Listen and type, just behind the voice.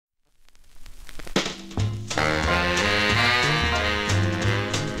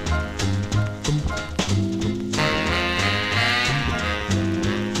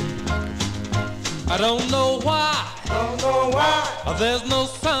don't know why. Don't know why. There's no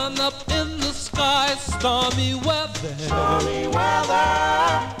sun up in the sky. Stormy weather. Stormy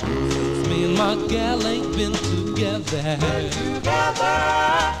weather. Since me and my gal ain't been together.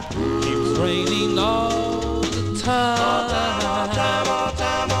 Together. Keeps raining all the time. All time, all time, all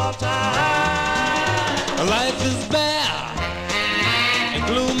time, all time. Life is bare, and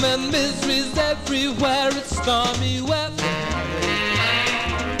gloom and misery's everywhere. It's stormy weather.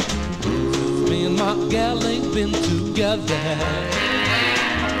 Since me and my gal ain't been together.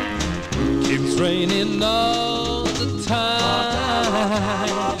 Keeps raining all the time.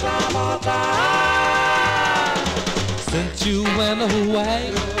 All time, all time. Since you went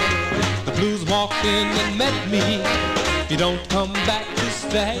away, the blues walked in and met me. You don't come back to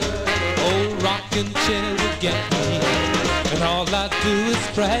stay. Old rocking chair will get me, and all I do is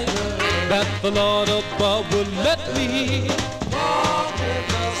pray that the Lord above will let me Walk with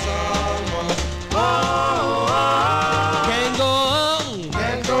the sun. Can't go on,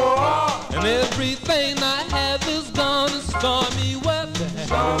 Can't go on. and everything I have is gone in stormy weather.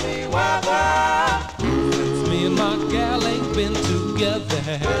 Stormy weather. Since me and my gal ain't been together.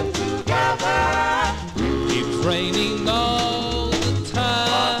 Been together. Keeps raining all the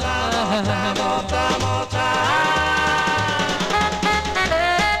time. All time, all time, all time.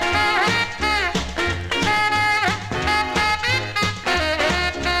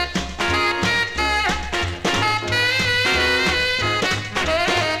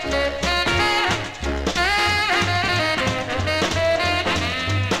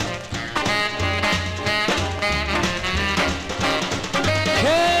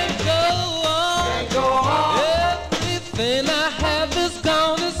 Can't go on. Everything I have is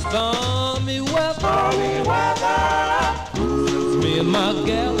gone in stormy weather. Stormy weather. Since me and my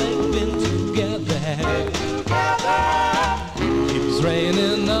gal ain't been together. Together. Keeps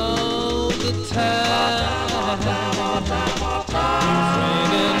raining all the time. All time, all time, all Keeps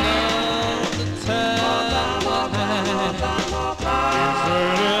time. raining all the time. All time, all time, all time. Keeps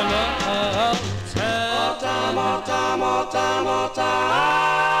raining all the time. All time, all time, all time, all time.